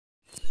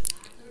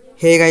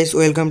Hey guys,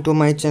 welcome to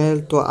my channel.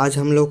 तो आज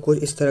हम लोग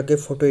कुछ इस तरह के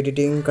फ़ोटो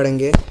एडिटिंग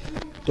करेंगे।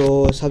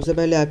 तो सबसे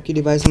पहले आपकी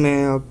डिवाइस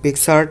में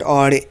पिक्सआर्ट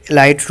और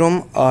लाइटरूम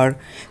और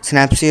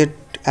स्नैपसीड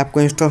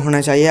आपको इंस्टॉल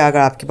होना चाहिए। अगर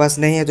आपके पास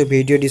नहीं है तो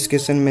वीडियो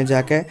डिस्क्रिप्शन में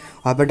जाकर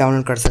वहाँ पर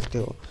डाउनलोड कर सकते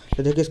हो।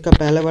 तो देखो, इसका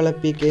पहला वाला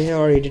पिक ये है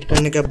और एडिट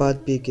करने के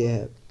बाद पिक ये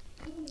है।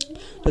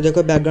 तो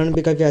देखो, बैकग्राउंड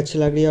भी काफ़ी अच्छी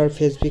लग रही है और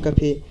फेस भी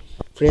काफ़ी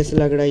फ्रेश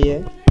लग रही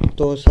है।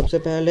 तो सबसे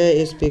पहले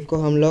इस पिक को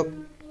हम लोग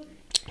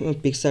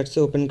पिक्सआर्ट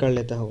से ओपन कर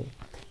लेता हूँ।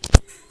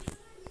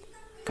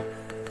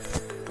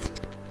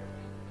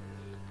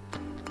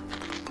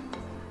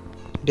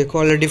 देखो,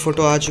 ऑलरेडी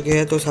फ़ोटो आ चुकी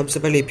है। तो सबसे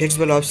पहले इफेक्ट्स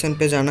वाला ऑप्शन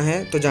पे जाना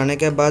है। तो जाने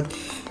के बाद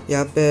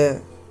यहाँ पे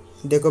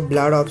देखो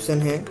ब्लर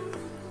ऑप्शन है।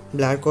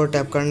 ब्लर को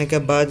टैप करने के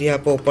बाद यहाँ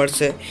पे ऊपर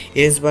से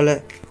इरेज वाला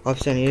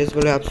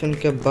ऑप्शन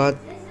के बाद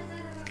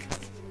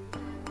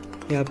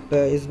यहाँ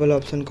पे इस वाला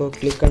ऑप्शन को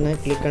क्लिक करना है।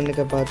 क्लिक करने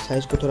के बाद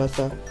साइज को थोड़ा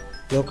सा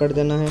लो कर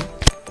देना है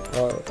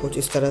और कुछ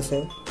इस तरह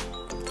से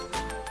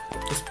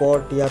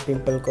स्पॉट या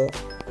पिंपल को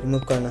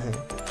रिमूव करना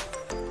है।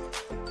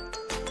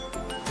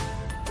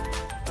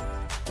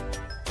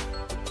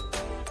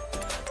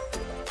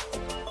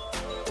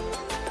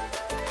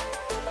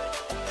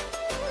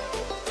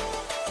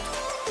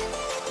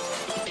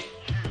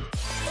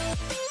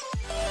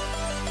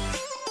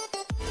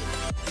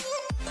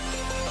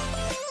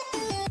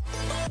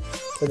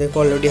 तो देखो,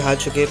 ऑलरेडी आ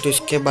चुके हैं। तो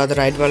इसके बाद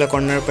राइट वाला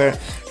कॉर्नर पर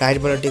राइट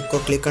वाला टिक को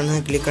क्लिक करना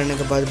है। क्लिक करने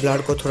के बाद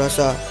ब्लर को थोड़ा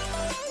सा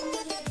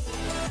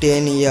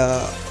 10 या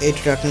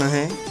 8 रखना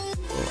है।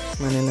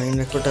 तो मैंने 9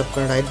 रख कर टैप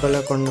कर राइट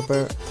वाला कॉर्नर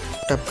पर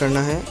टैप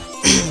करना है।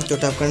 तो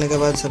टैप करने के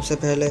बाद सबसे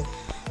पहले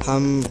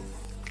हम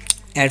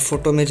ऐड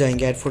फ़ोटो में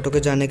जाएंगे। ऐड फ़ोटो के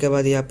जाने के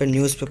बाद यहाँ पे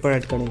न्यूज़पेपर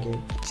ऐड करेंगे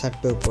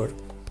साइड पे ऊपर।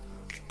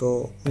 तो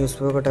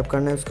न्यूज़पेपर को टैप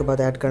करना है, उसके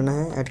बाद ऐड करना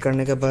है। ऐड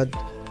करने के बाद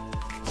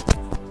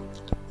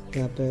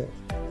यहाँ पे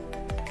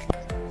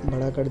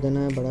बड़ा कर देना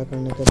है। बड़ा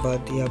करने के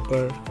बाद यहाँ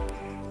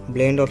पर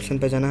ब्लेंड ऑप्शन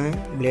पे जाना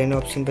है। ब्लेंड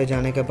ऑप्शन पे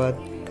जाने के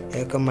बाद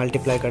एक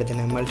मल्टीप्लाई कर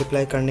देना है।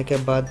 मल्टीप्लाई करने के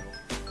बाद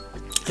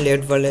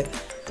लेफ्ट वाले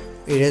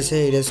इरेज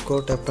है, इरेज को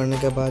टैप करने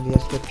के बाद ये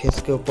इसके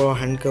फेस के ऊपर और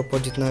हैंड के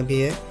ऊपर जितना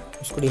भी है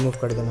उसको रिमूव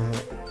कर देना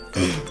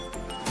है।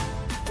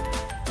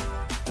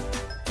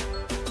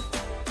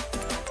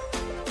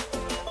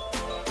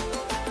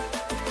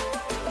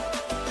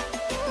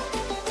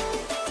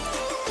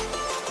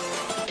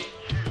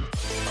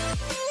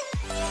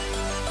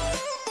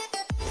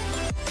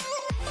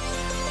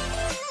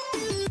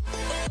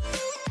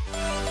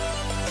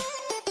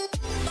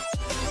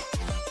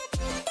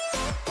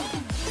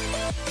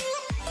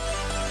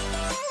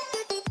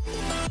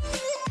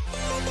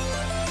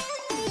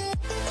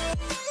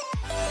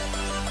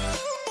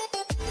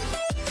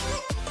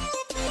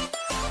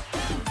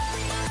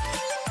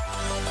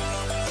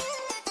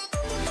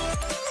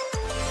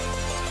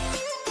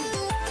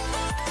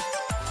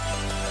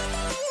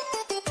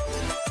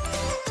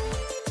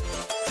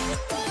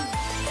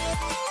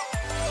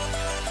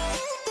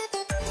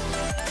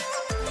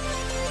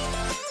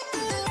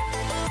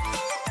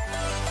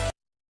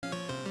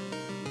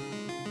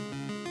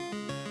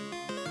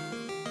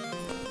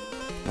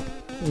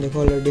 देखो,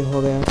 ऑलरेडी हो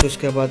गया। तो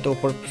इसके बाद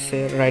ऊपर से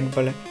राइट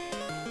वाले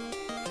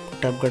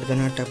टैप कर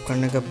देना है। टैप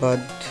करने के बाद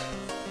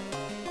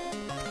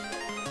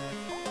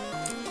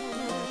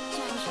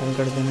डन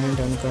कर देना है।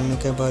 डन करने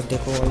के बाद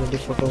देखो ऑलरेडी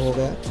फ़ोटो हो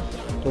गया।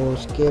 तो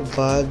उसके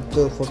बाद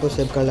फ़ोटो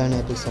सेव कर लेना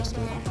है पिक्सआर्ट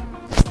में।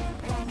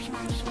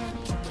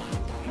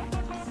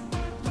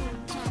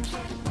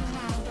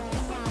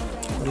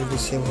 ऑलरेडी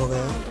सेव हो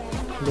गया।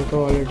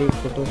 देखो, ऑलरेडी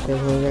फ़ोटो सेव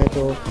हो गया।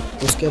 तो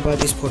उसके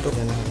बाद इस फ़ोटो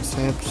देना है।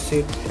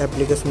 स्नैपसीड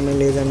एप्लीकेशन में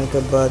ले जाने के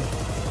बाद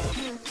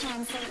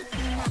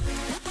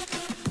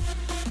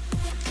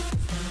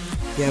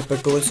यहाँ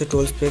पर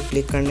टूल्स पे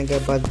क्लिक करने के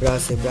बाद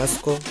ब्रश है, ब्रश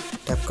को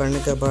टैप करने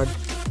के बाद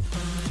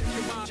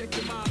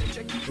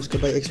उसके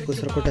बाद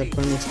एक्सपोजर को टैप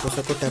करना है।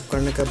 एक्सपोजर को टैप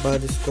करने के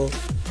बाद इसको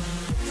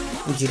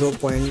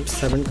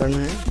 0.7 करना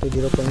है। तो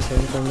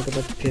 0.7 करने के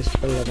बाद फेस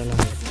पर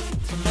लगाना है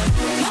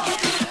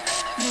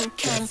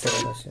इस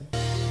तरह से।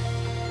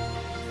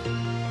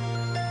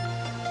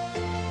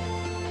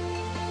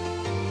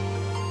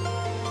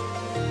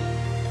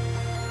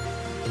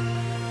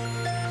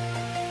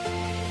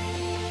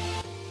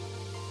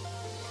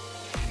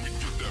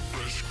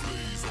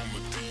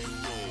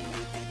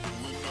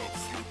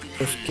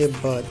 उसके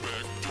बाद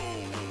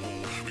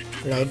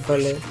राइट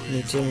वाले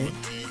नीचे में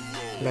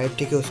राइट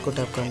टिक है, उसको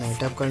टैप करना है।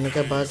 टैप करने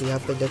के बाद यहाँ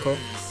पे देखो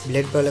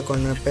ब्लेड वाले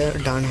कॉर्नर पे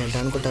डन है,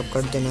 डन को टैप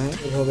कर देना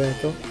है। हो गया।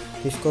 तो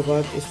इसको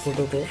बाद इस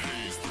फोटो को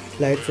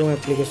लाइटरूम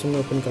एप्लीकेशन में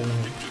ओपन करना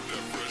है।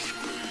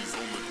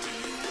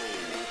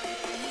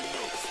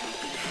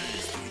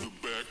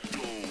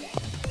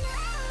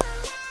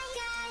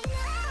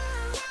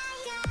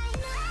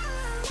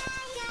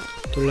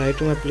 तो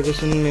लाइटरूम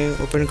एप्लीकेशन में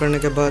ओपन करने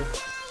के बाद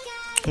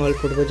ऑल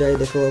फोटो पे जाए।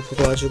 देखो,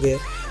 फोटो आ चुके हैं।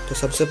 तो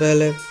सबसे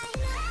पहले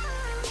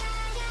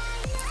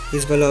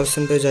इस वाला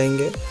ऑप्शन पे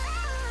जाएंगे।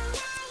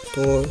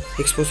 तो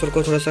एक्सपोजर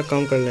को थोड़ा सा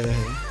कम कर लेना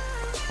है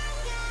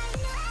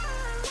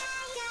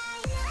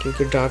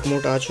क्योंकि डार्क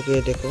मोड आ चुकी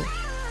है। देखो,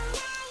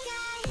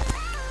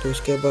 तो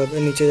उसके बाद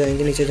नीचे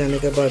जाएंगे, नीचे जाने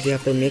के बाद यहाँ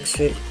पे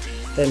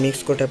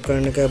मिक्स को टैप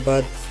करने के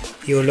बाद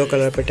येलो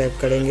कलर पे टैप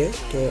करेंगे।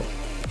 तो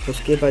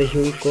उसके बाद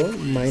ह्यू को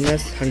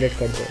 -100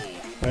 कर दो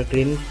और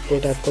ग्रीन को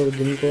टैप करो,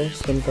 ग्रीन को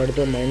सेम कर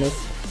दो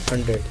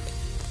 -100।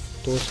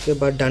 तो उसके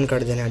बाद डन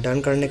कर देना है। डन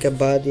करने के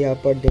बाद यहाँ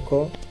पर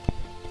देखो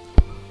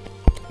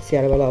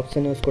शेयर वाला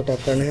ऑप्शन है, उसको टैप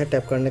करना है।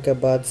 टैप करने के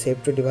बाद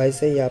सेव टू डिवाइस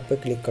है, यहाँ पे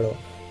क्लिक करो।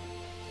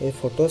 ये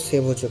फ़ोटो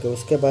सेव हो चुके।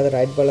 उसके बाद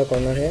राइट वाला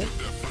कॉर्नर है,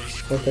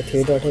 उस पर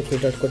 3 डॉट है,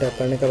 3 डॉट को टैप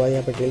करने के बाद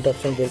यहाँ पर डिलीट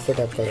ऑप्शन, डिलीट को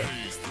टैप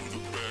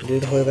करो।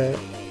 डिलीट हो गया।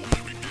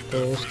 तो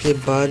उसके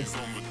बाद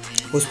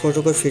उस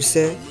फोटो को फिर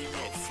से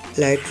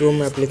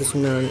लाइटरूम एप्लीकेशन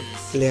में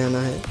ले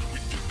आना है।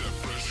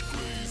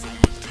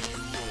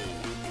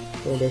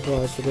 तो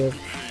देखो आ चुके।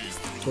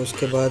 तो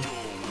उसके बाद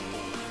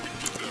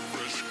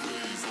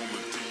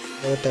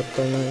टैप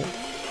करना है।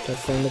 टैप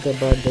करने के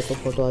बाद देखो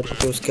फ़ोटो आ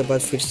चुकी है। उसके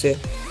बाद फिर से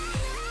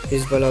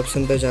इस वाला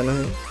ऑप्शन पे जाना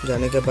है।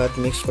 जाने के बाद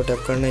मिक्स को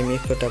टैप करना है।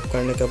 मिक्स को टैप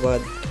करने के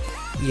बाद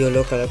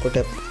येलो कलर को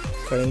टैप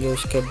करेंगे।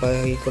 उसके बाद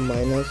ही को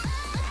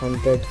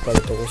 -100 कर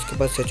दो। उसके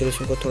बाद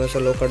सैचुरेशन को थोड़ा सा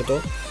लो कर दो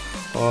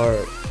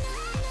और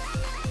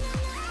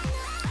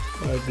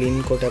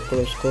ग्रीन को टैप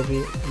करो, उसको भी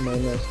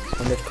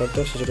 -100 कर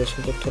दो।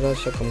 सैचुरेशन को थोड़ा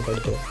सा कम कर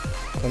दो।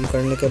 कम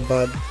करने के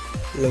बाद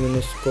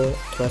लुमिनस को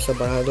थोड़ा सा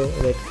बढ़ा दो।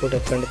 रेड को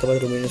टैप करने के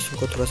बाद लुमिनेशन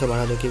को थोड़ा सा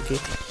बढ़ा दो, क्योंकि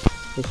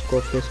इसको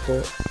फेस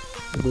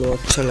को ग्लो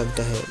अच्छा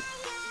लगता है,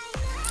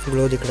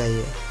 ग्लो दिख रहा है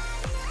ये।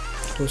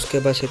 तो उसके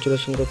बाद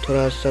सैचुरेशन को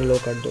थोड़ा सा लो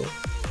कर दो।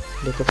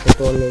 देखो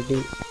फोटो ऑलरेडी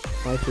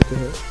आ चुकी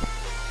है।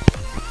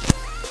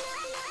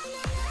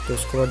 तो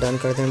उसके बाद डन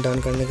कर देना।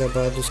 डन करने के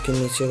बाद उसके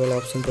नीचे वाला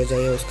ऑप्शन पर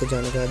जाइए। उसके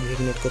जाने के बाद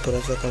विग्नेट को थोड़ा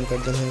सा कम कर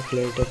देना है,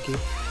 क्लैरिटी की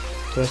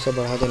थोड़ा सा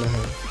बढ़ा देना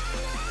है।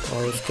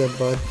 और उसके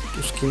बाद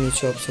उसके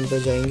नीचे ऑप्शन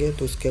पर जाएंगे।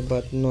 तो उसके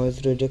बाद नॉइज़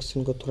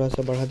रिडक्शन को थोड़ा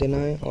सा बढ़ा देना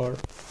है और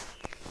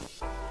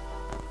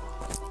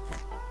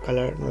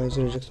कलर नॉइज़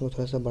रिडक्शन को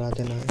थोड़ा सा बढ़ा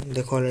देना है।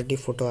 देखो ऑलरेडी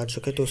फ़ोटो आ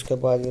चुके। तो उसके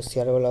बाद ये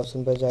शेयर वाला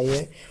ऑप्शन पर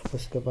जाइए।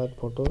 उसके बाद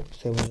फ़ोटो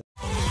सेव हो